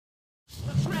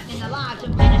the lives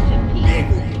of innocent people.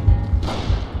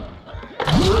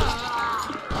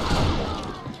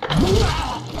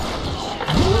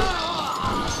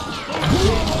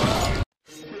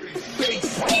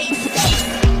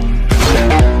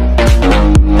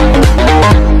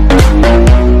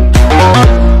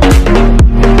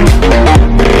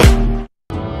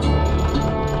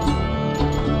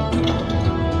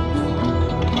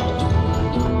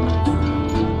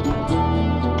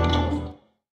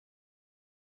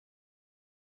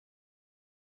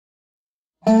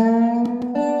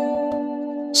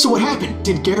 So what happened?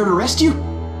 Did Garrett arrest you?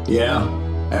 Yeah,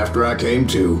 after I came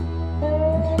to.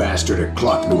 Bastard had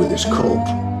clocked me with his Colt.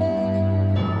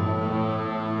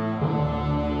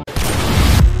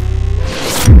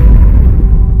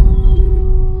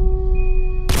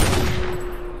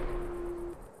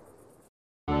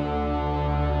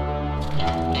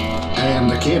 And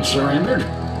the kid surrendered?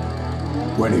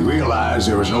 When he realized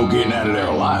there was no getting out of there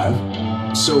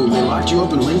alive. So they locked you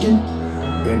up in Lincoln?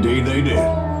 Indeed they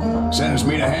did. Sentenced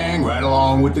me to hang right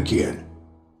along with the kid.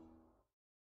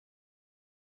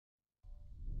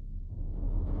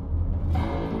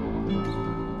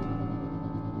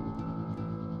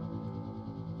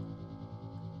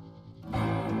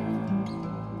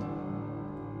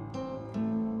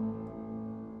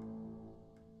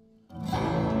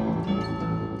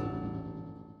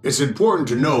 It's important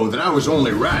to know that I was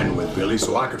only riding with Billy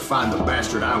so I could find the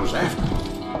bastard I was after.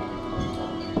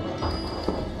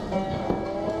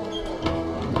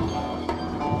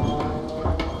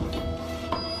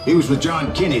 He was with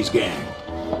John Kinney's gang,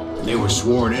 and they were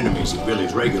sworn enemies of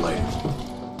Billy's regulators.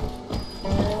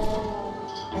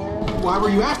 Why were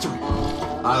you after him?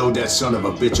 I owed that son of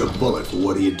a bitch a bullet for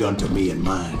what he had done to me and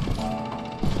mine.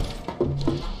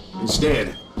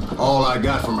 Instead, all I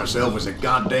got for myself was a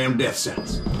goddamn death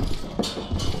sentence.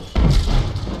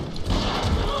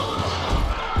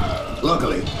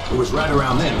 Luckily, it was right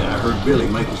around then that I heard Billy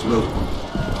make his move.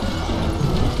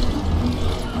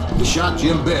 He shot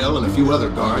Jim Bell and a few other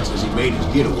guards as he made his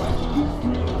getaway.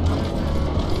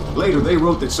 Later, they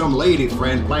wrote that some lady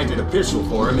friend planted a pistol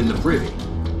for him in the privy.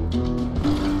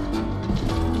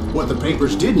 What the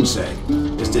papers didn't say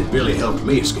is that Billy helped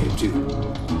me escape too.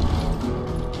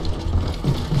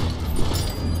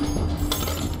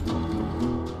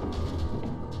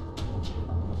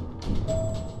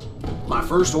 My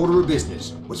first order of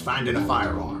business was finding a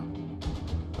firearm.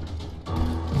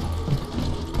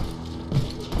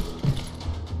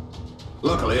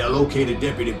 Luckily, I located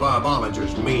Deputy Bob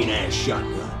Ollinger's mean-ass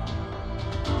shotgun.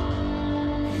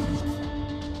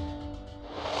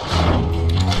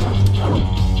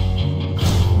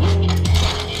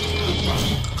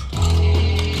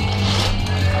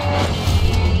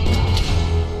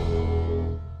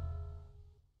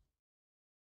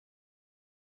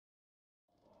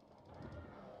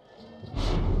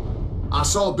 I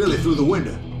saw Billy through the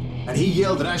window, and he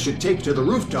yelled that I should take to the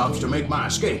rooftops to make my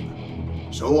escape.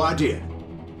 So I did.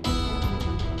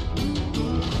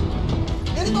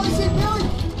 Anybody see Billy?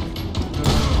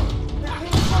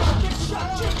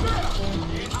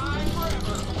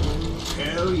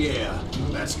 Hell yeah.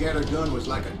 That scattergun was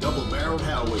like a double-barreled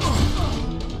Howitzer.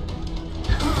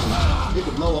 It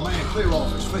could blow a man clear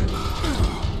off his feet.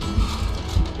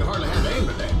 You hardly had to aim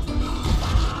at that.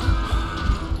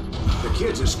 The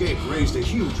kid's escape raised a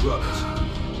huge ruckus.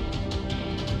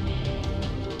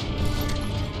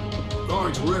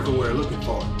 Guards were everywhere looking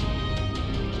for him.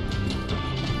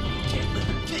 Can't let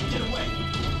the kid get away.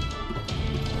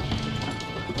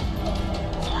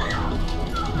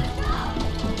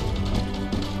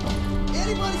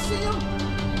 Anybody see him?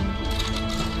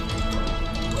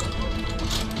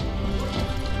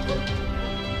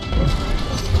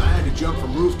 I had to jump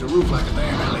from roof to roof like a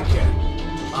damn alley cat.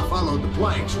 I followed the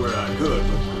planks where I could,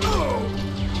 but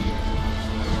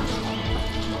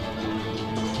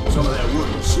some of that wood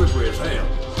was slippery as hell.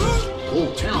 The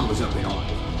whole town was up in arms.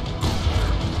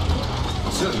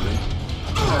 Suddenly,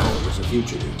 I was a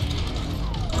fugitive.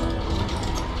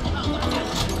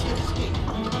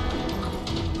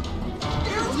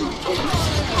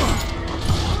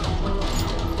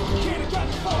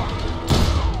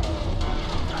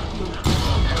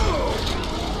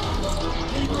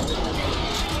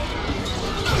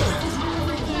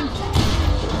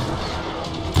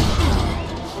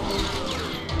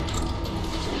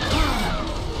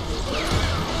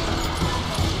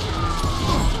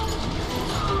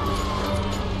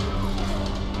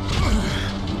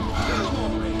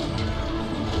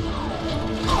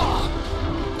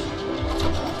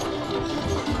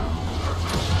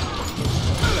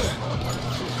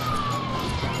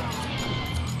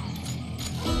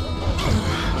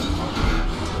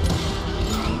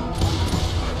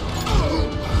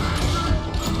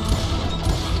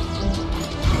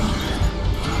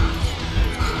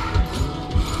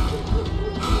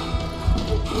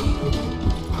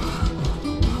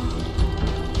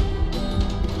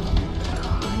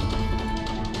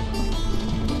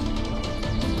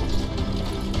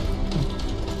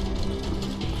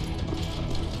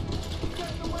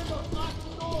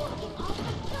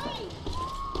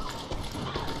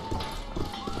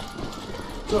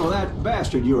 So that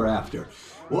bastard you were after,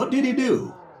 what did he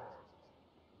do?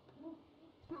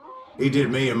 He did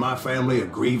me and my family a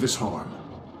grievous harm.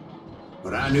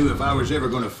 But I knew if I was ever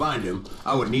going to find him,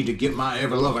 I would need to get my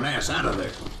ever-loving ass out of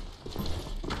there.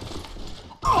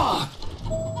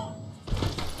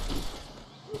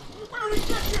 Where did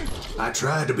he get you? I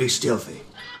tried to be stealthy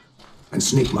and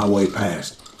sneak my way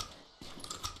past.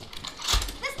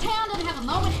 This town doesn't have a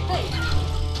moment's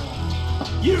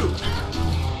peace. You!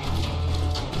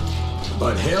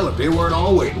 But hell, if they weren't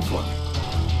all waiting for me.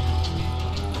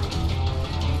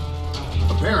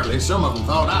 Apparently, some of them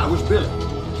thought I was Billy. Go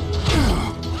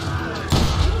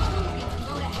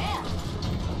to hell.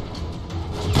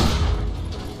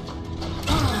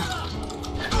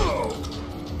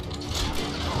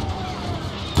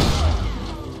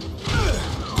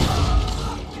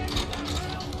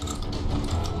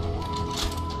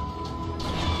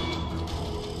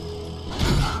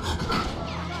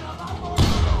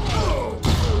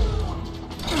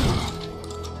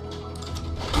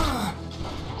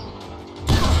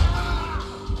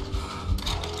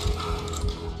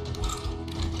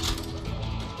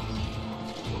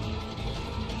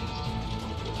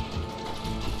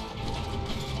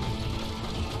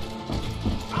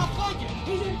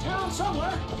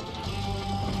 Somewhere.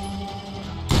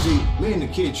 See, me and the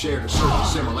kid shared a certain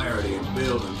similarity in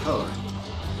build and color.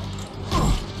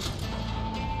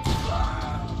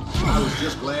 I was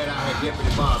just glad I had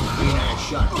Deputy Bob's mean-ass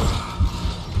shotgun.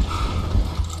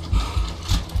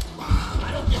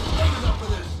 I don't get paid enough for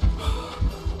this.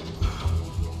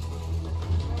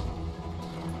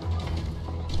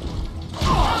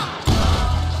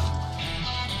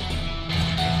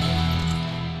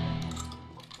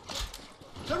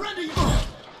 Surrender yourself.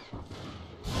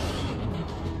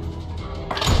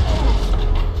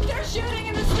 They're shooting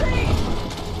in the street.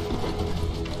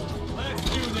 Let's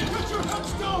do this. Put your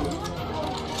headstone.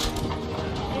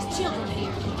 There's children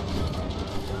here.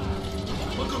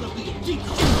 We're gonna be a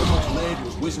decoy. So much lead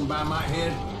was whizzing by my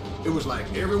head, it was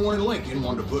like everyone in Lincoln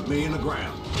wanted to put me in the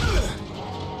ground.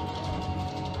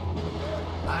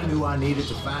 I knew I needed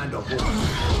to find a horse.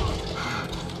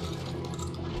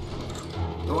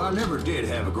 Though I never did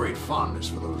have a great fondness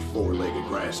for those four-legged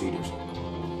grass eaters.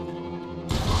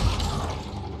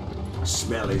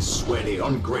 Smelly, sweaty,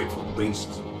 ungrateful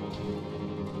beasts.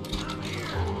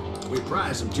 We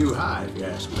prize them too high, if you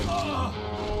ask me.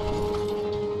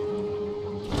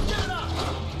 Get up.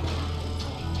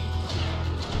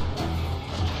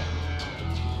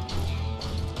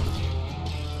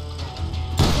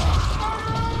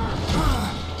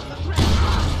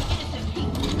 Innocent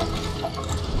people.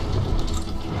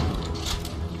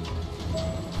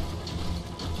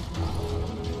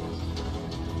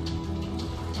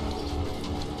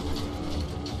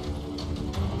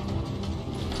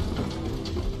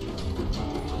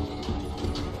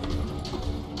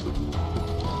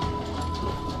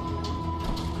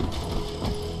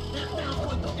 That sounds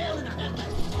like the hell in a headlight.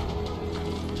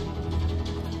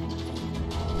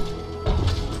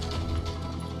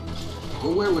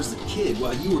 Well, where was the kid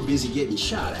while you were busy getting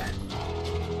shot at?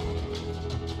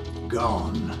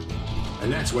 Gone.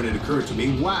 And that's when it occurred to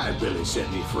me why Billy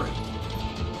set me free.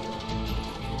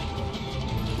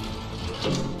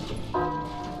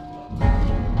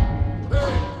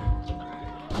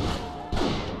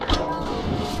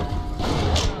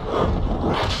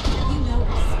 You know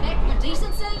respect for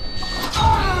decency?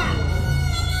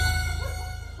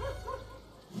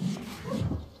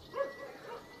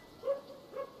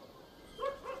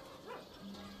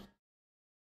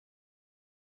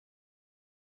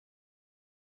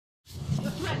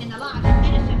 You're threatening the lives of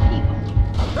innocent people.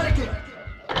 Take it!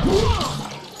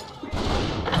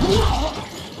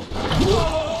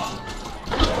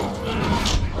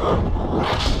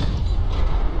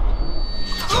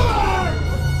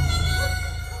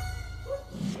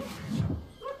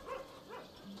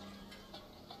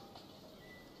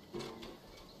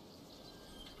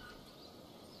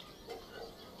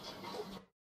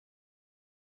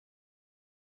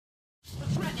 You're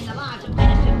threatening the lives of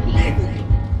innocent people.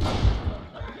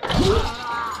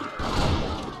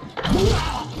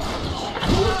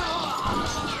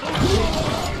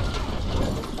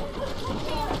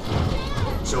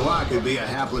 So I could be a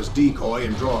hapless decoy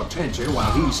and draw attention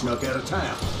while he snuck out of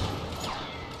town.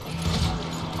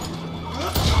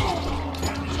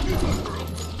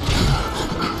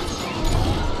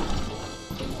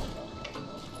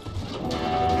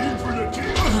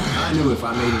 I knew if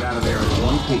I made it out of there in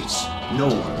one piece, no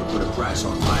one could put a price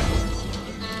on my head.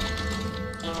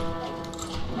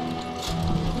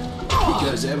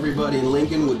 Because everybody in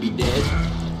Lincoln would be dead?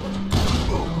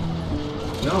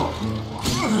 No.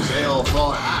 They all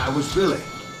thought I was Billy.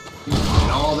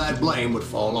 and all that blame would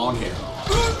fall on him.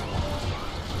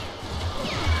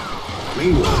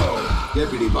 Meanwhile,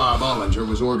 Deputy Bob Ollinger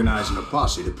was organizing a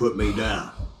posse to put me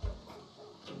down.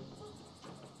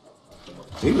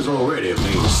 He was already a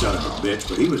mean son of a bitch,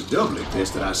 but he was doubly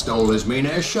pissed that I stole his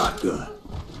mean-ass shotgun.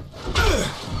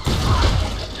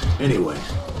 Anyway,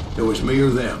 it was me or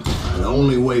them, and the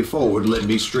only way forward led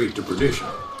me straight to perdition.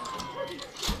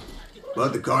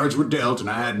 But the cards were dealt, and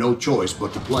I had no choice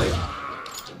but to play them.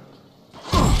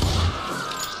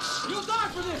 You'll die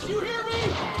for this, you hear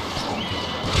me?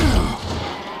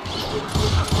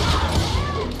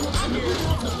 I'm here to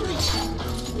help the police.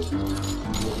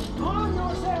 On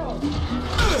yourself!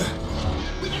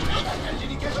 We can take that guy. Did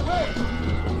he get away?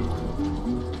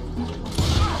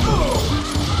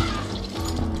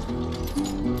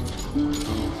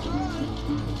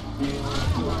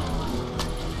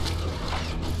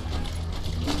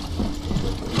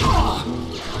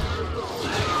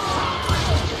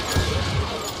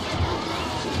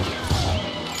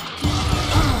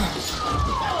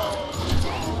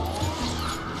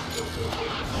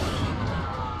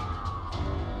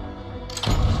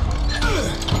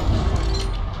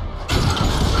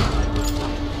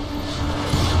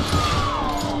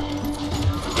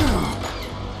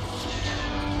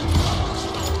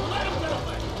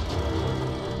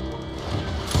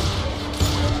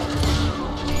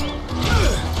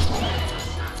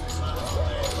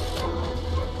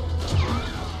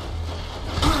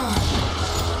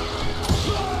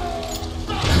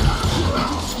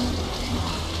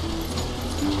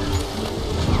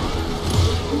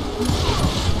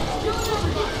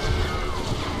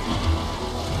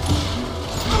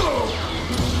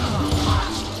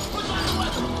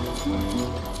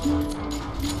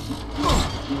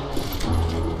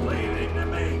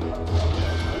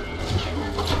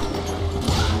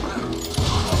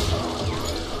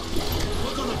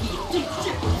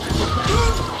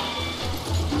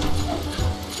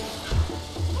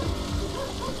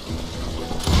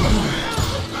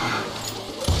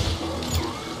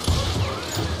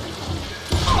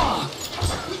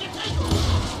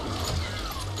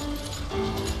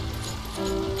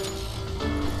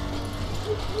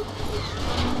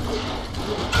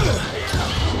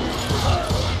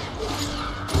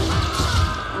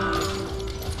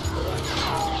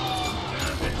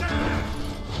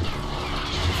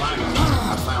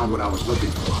 What I was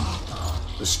looking for.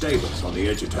 The stables on the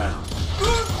edge of town.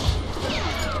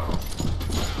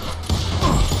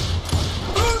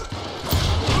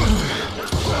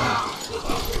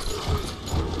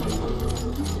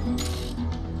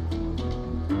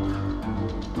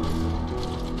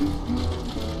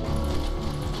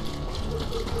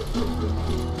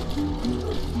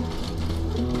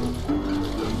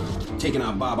 Taking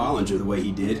out Bob Ollinger the way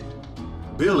he did.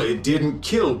 Billy didn't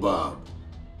kill Bob.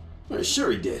 Well,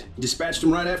 sure he did. He dispatched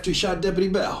him right after he shot Deputy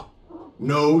Bell.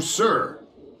 No, sir.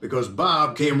 Because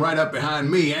Bob came right up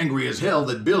behind me, angry as hell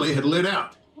that Billy had lit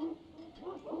out.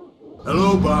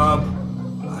 "Hello, Bob,"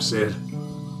 I said.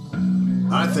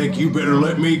 "I think you better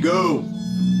let me go."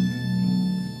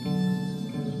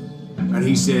 And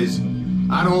he says,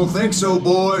 "I don't think so,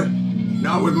 boy.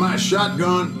 Not with my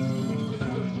shotgun."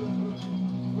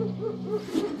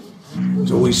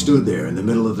 So we stood there in the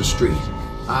middle of the street,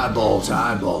 eyeball to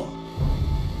eyeball.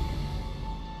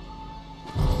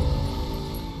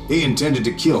 He intended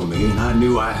to kill me, and I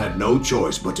knew I had no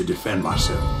choice but to defend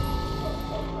myself.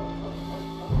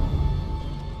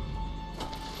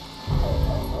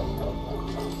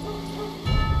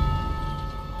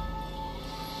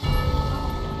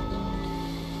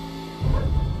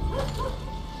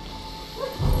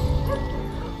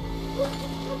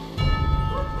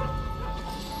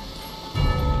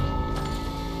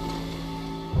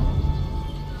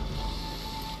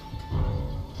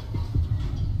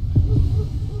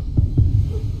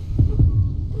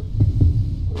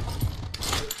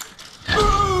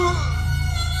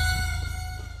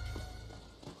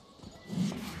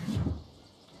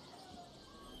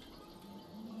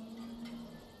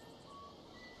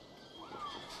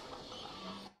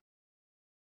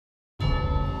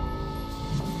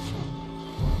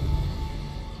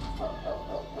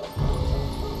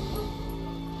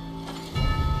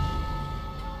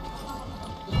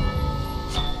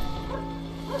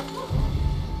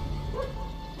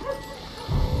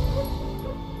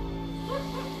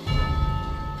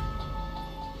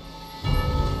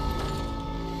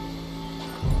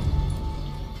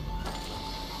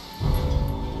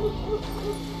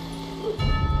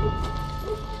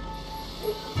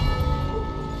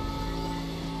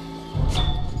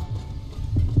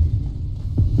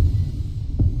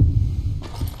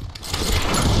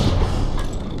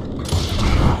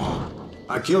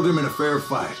 I killed him in a fair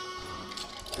fight.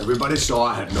 Everybody saw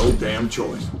I had no damn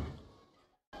choice.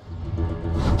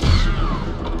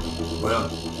 Well,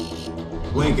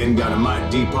 Lincoln got a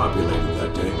mite depopulated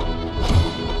that day.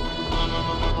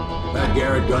 Pat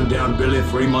Garrett gunned down Billy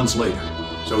 3 months later,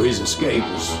 so his escape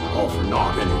was all for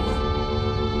naught anyway.